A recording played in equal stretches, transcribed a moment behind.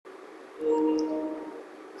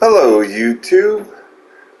Hello YouTube,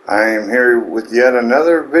 I am here with yet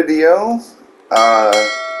another video,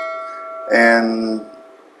 and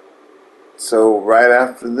so right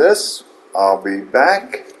after this I'll be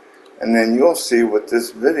back and then you'll see what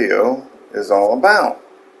this video is all about.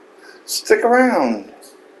 Stick around,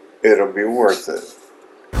 it'll be worth it.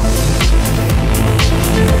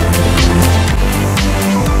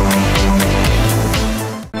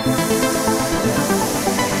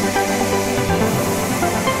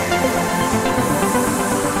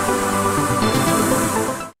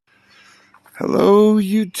 Hello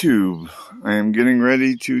YouTube, I am getting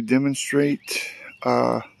ready to demonstrate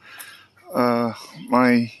my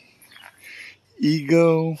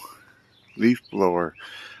Ego leaf blower.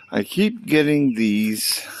 I keep getting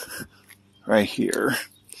these right here.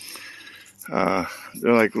 They're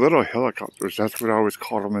like little helicopters. That's what I always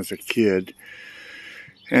called them as a kid.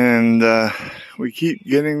 And we keep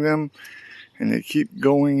getting them and they keep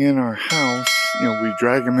going in our house. You know, we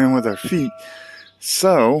drag them in with our feet.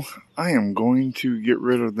 So I am going to get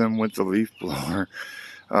rid of them with the leaf blower.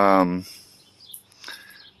 That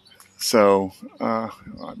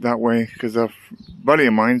way, because a buddy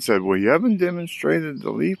of mine said, well, you haven't demonstrated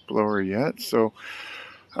the leaf blower yet. So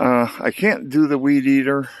I can't do the weed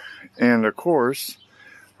eater. And of course,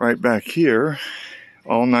 right back here,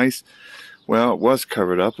 all nice. Well, it was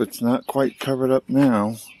covered up. It's not quite covered up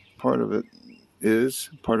now. Part of it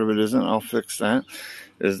is, part of it isn't. I'll fix that.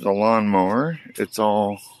 Is the lawnmower. It's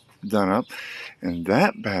all done up. And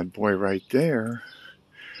that bad boy right there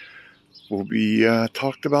will be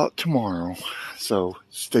talked about tomorrow. So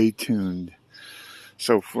stay tuned.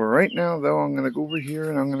 So for right now though, I'm going to go over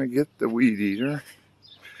here and I'm going to get the weed eater.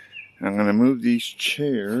 And I'm going to move these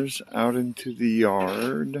chairs out into the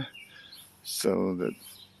yard so that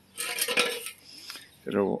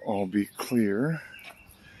it'll all be clear.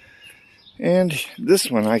 And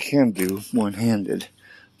this one I can do one-handed.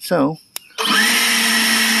 So,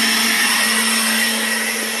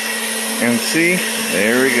 and see,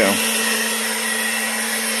 there we go.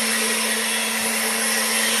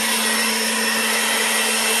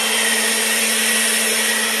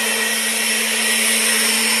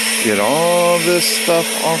 Get all this stuff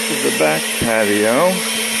off of the back patio.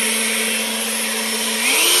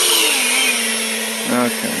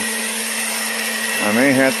 Okay. I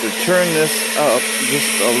may have to turn this up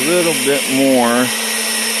just a little bit more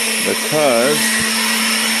because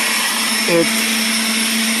it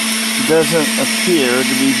doesn't appear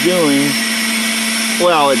to be doing,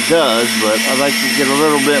 well, it does, but I'd like to get a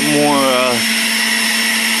little bit more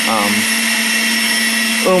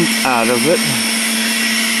oomph out of it.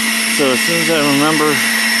 So as soon as I remember,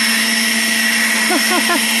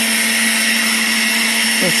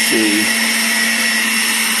 let's see.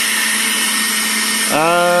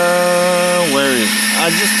 Where is it? I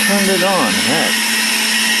just turned it on, heck.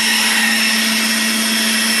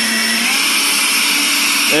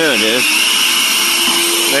 There it is.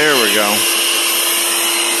 There we go.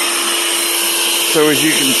 So as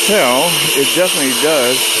you can tell, it definitely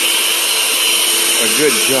does a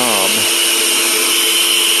good job.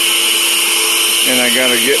 And I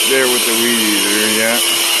gotta get there with the weed eater, yeah.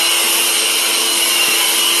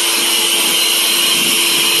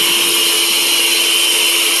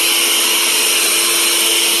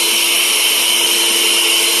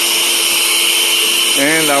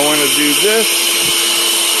 And I want to do this,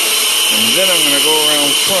 and then I'm going to go around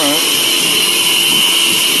front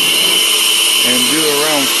and do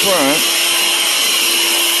around front.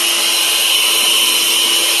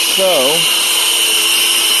 So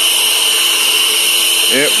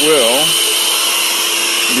it will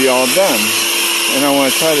be all done. And I want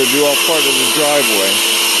to try to do all part of the driveway.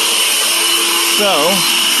 So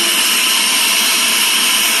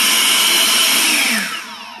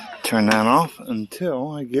turn that off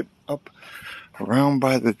until I get up around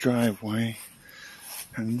by the driveway,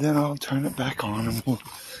 and then I'll turn it back on and we'll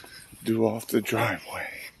do off the driveway.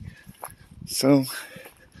 So,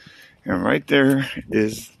 and right there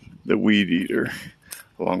is the weed eater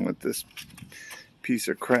along with this piece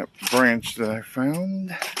of crap branch that I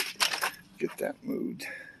found. Get that moved.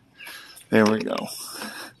 There we go.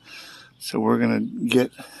 So we're gonna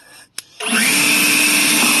get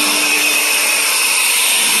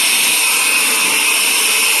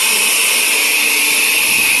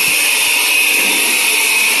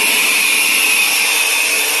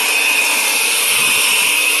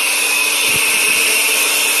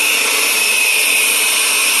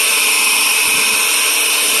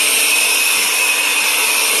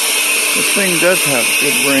this thing does have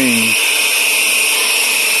good range.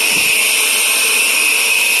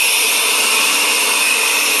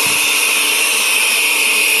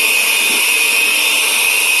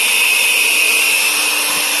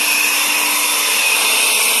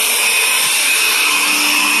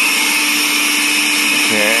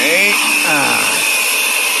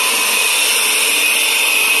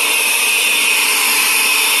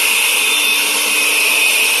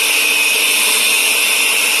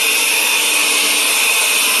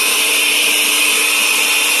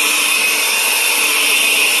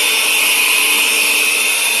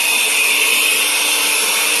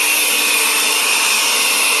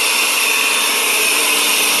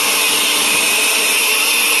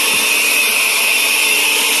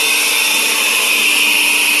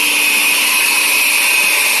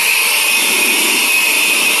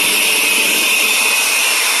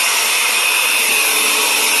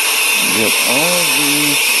 all of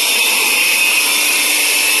these.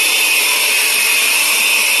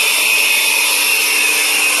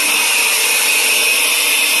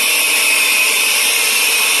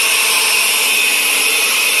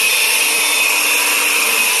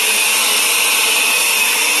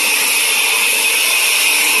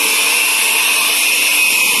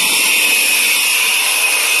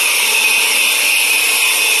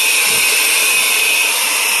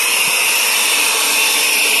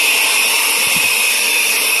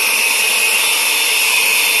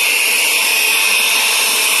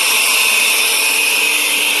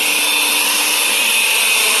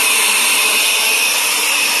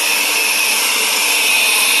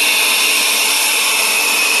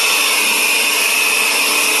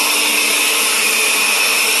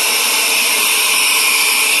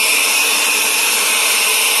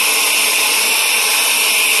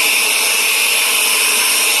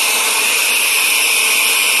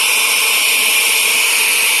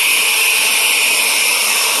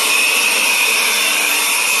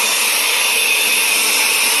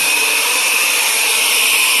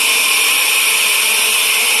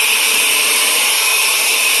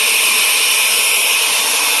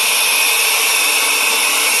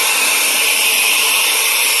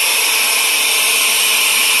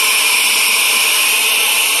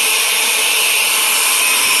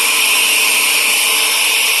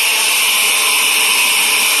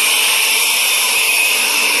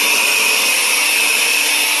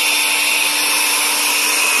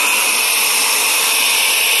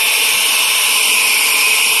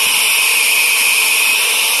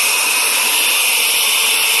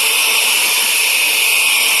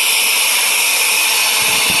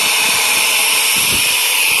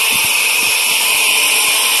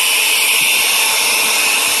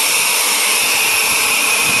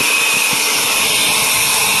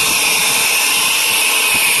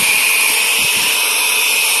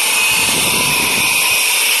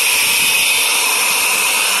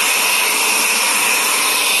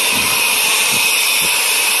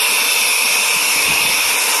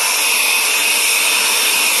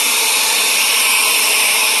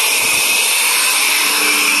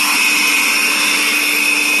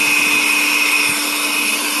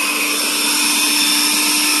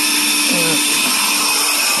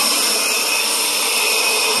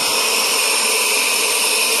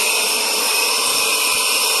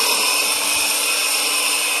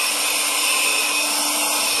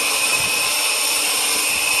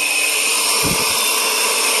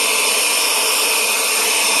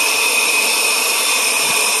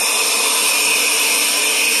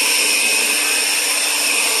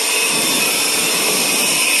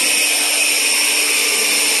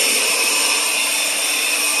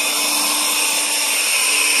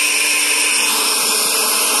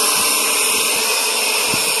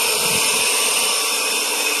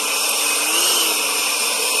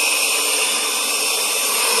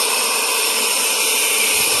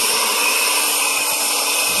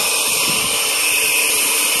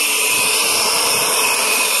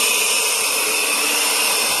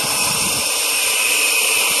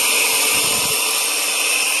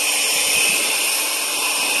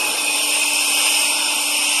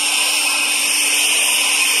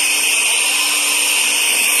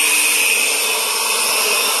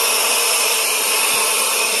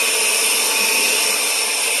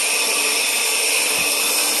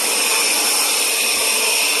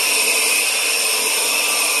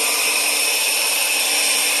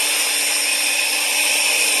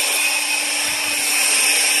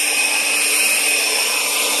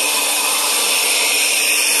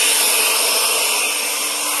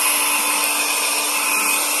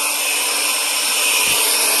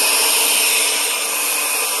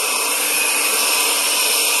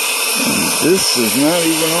 This is not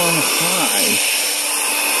even on high.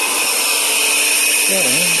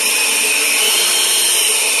 Yeah.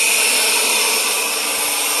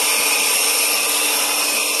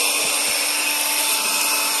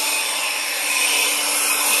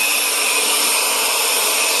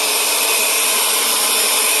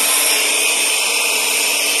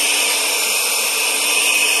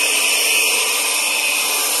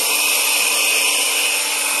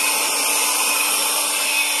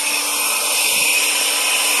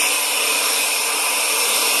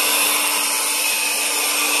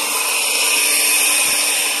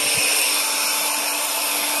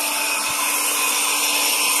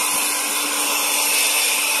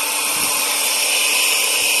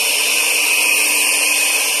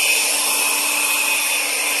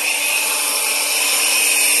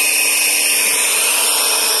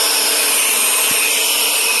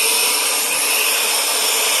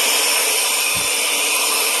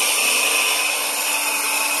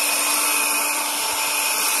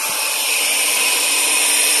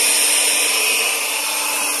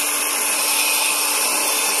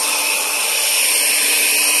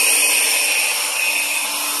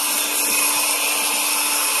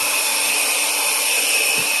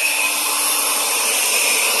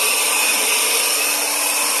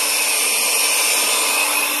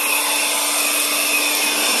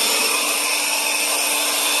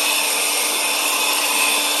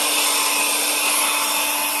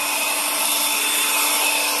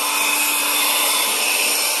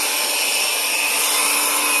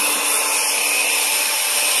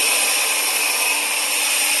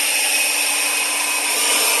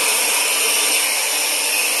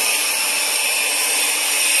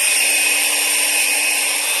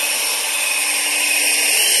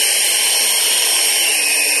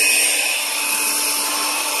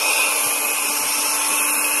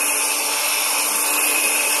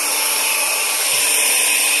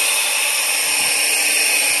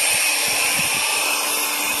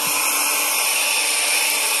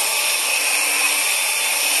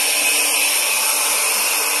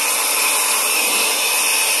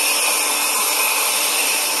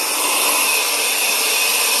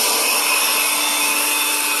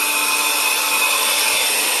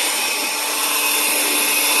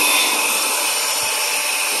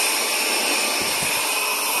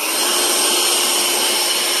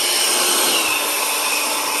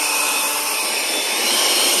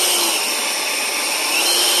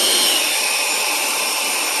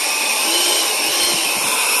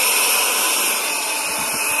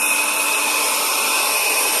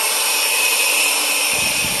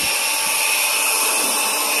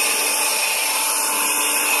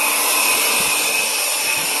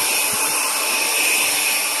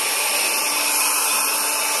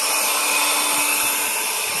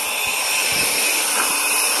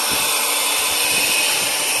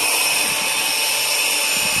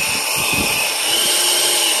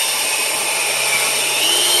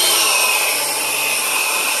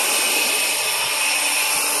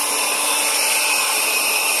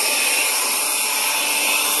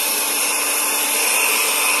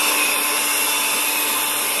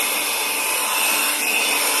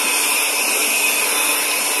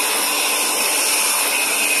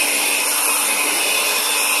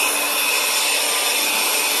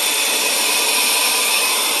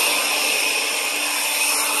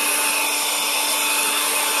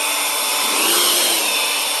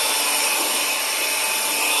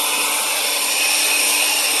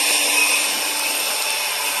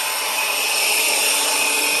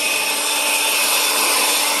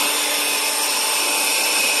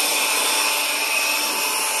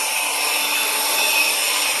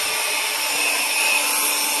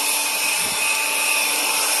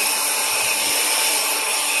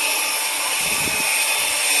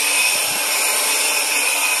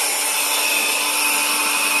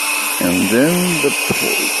 then the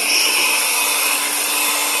porch.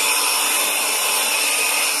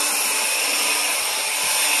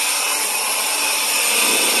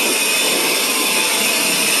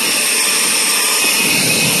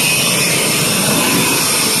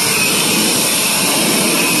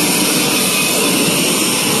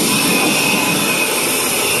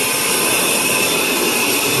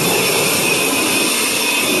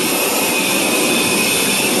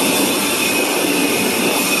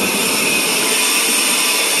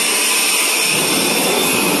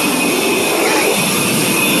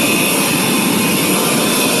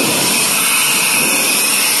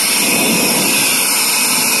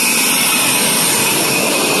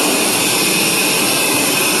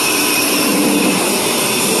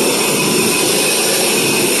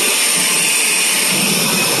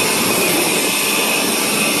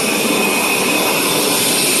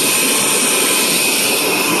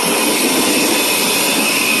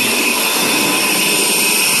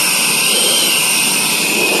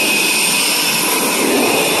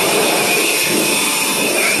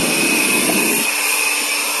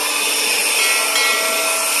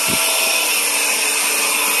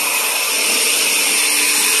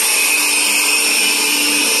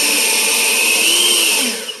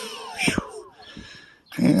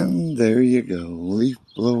 And there you go, leaf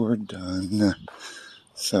blower done.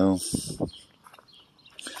 So,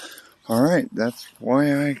 alright, that's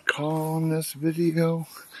why I call on this video,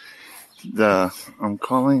 I'm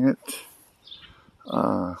calling it,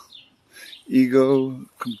 Ego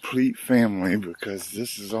Complete Family, because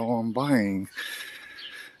this is all I'm buying.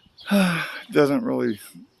 Doesn't really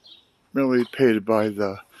pay to buy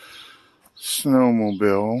the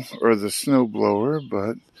snowmobile or the snowblower,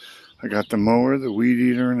 but I got the mower, the weed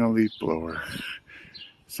eater, and a leaf blower.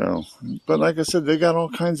 So, but like I said, they got all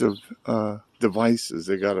kinds of devices.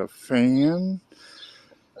 They got a fan.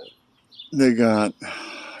 They got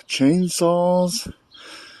chainsaws.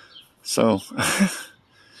 So,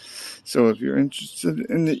 so if you're interested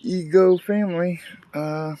in the Ego family,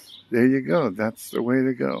 there you go. That's the way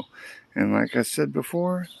to go. And like I said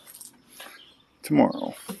before,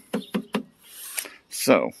 tomorrow.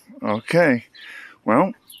 So, okay.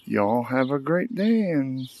 Well, y'all have a great day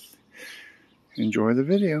and enjoy the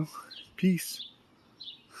video. Peace.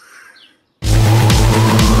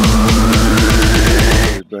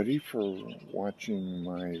 Everybody for watching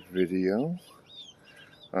my video.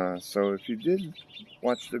 So if you did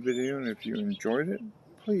watch the video and if you enjoyed it,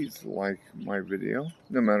 please like my video.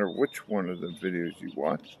 No matter which one of the videos you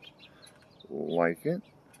watched, like it.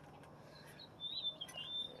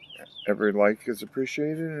 Every like is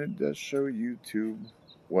appreciated, and it does show YouTube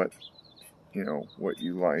what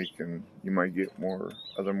you like, and you might get more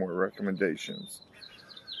recommendations.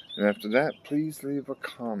 And after that, please leave a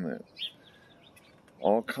comment.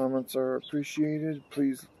 All comments are appreciated.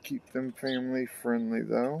 Please keep them family friendly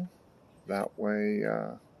though. That way,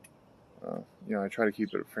 I try to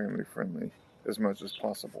keep it a family friendly as much as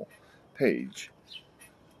possible page.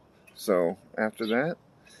 So after that,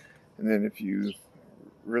 and then if you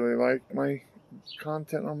really like my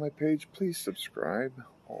content on my page, please subscribe.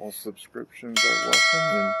 All subscriptions are welcome,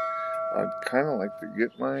 and I'd kind of like to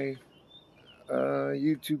get my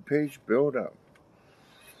YouTube page built up.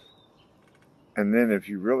 And then if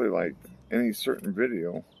you really like any certain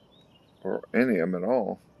video, or any of them at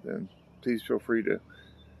all, then please feel free to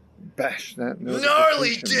bash that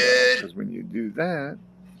notification bell, because when you do that,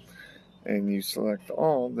 and you select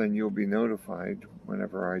all, then you'll be notified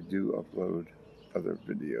whenever I do upload other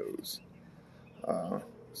videos.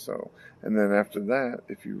 And then after that,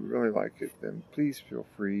 if you really like it, then please feel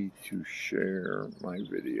free to share my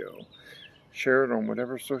video. Share it on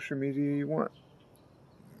whatever social media you want.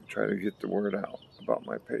 Try to get the word out about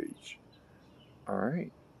my page.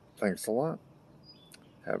 Alright, thanks a lot.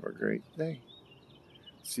 Have a great day.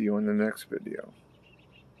 See you in the next video.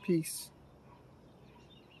 Peace.